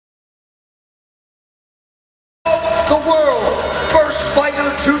the world first fighter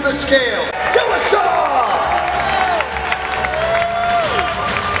to the scale, Dillashaw!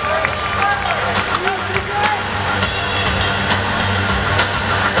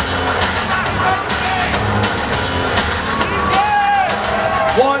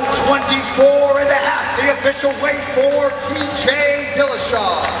 124.5, the official weight for TJ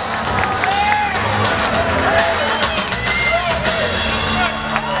Dillashaw.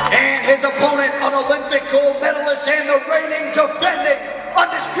 And his opponent, an Olympic gold medalist and the reigning, defending,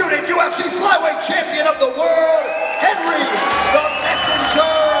 undisputed UFC flyweight champion of the world, Henry the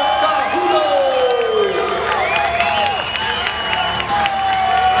Messenger Cejudo.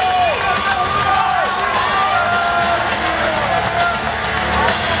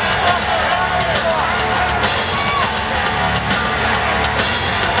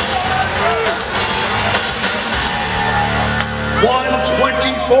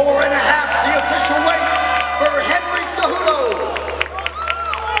 124.5, the official weight for Henry Cejudo.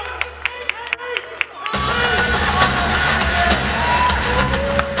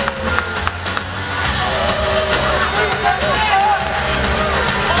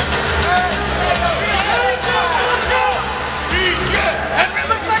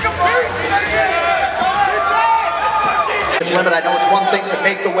 Limit. I know it's one thing to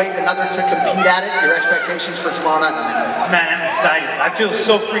make the weight, another to compete at it. Your expectations for tomorrow night? Man, I'm excited. I feel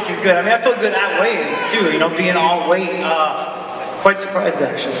so freaking good. I mean, I feel good at weigh-ins too, you know, being all weight. Quite surprised,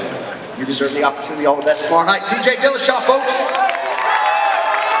 actually. You deserve the opportunity. All the best tomorrow night. TJ Dillashaw, folks.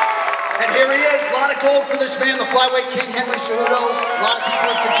 And here he is. A lot of gold for this man, the flyweight king, Henry Cejudo. A lot of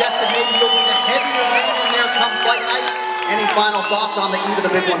people have suggested maybe he'll be the heavier man in there come fight night. Any final thoughts on the eve of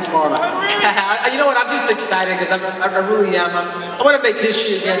the big one tomorrow night? You know what, I'm just excited because I really am. I want to make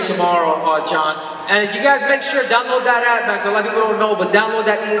history again tomorrow, John. And you guys make sure, download that app, man, because a lot of people don't know, but download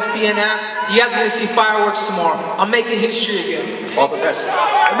that ESPN app. You guys are going to see fireworks tomorrow. I'm making history again. All the best.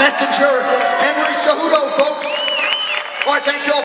 The Messenger, Henry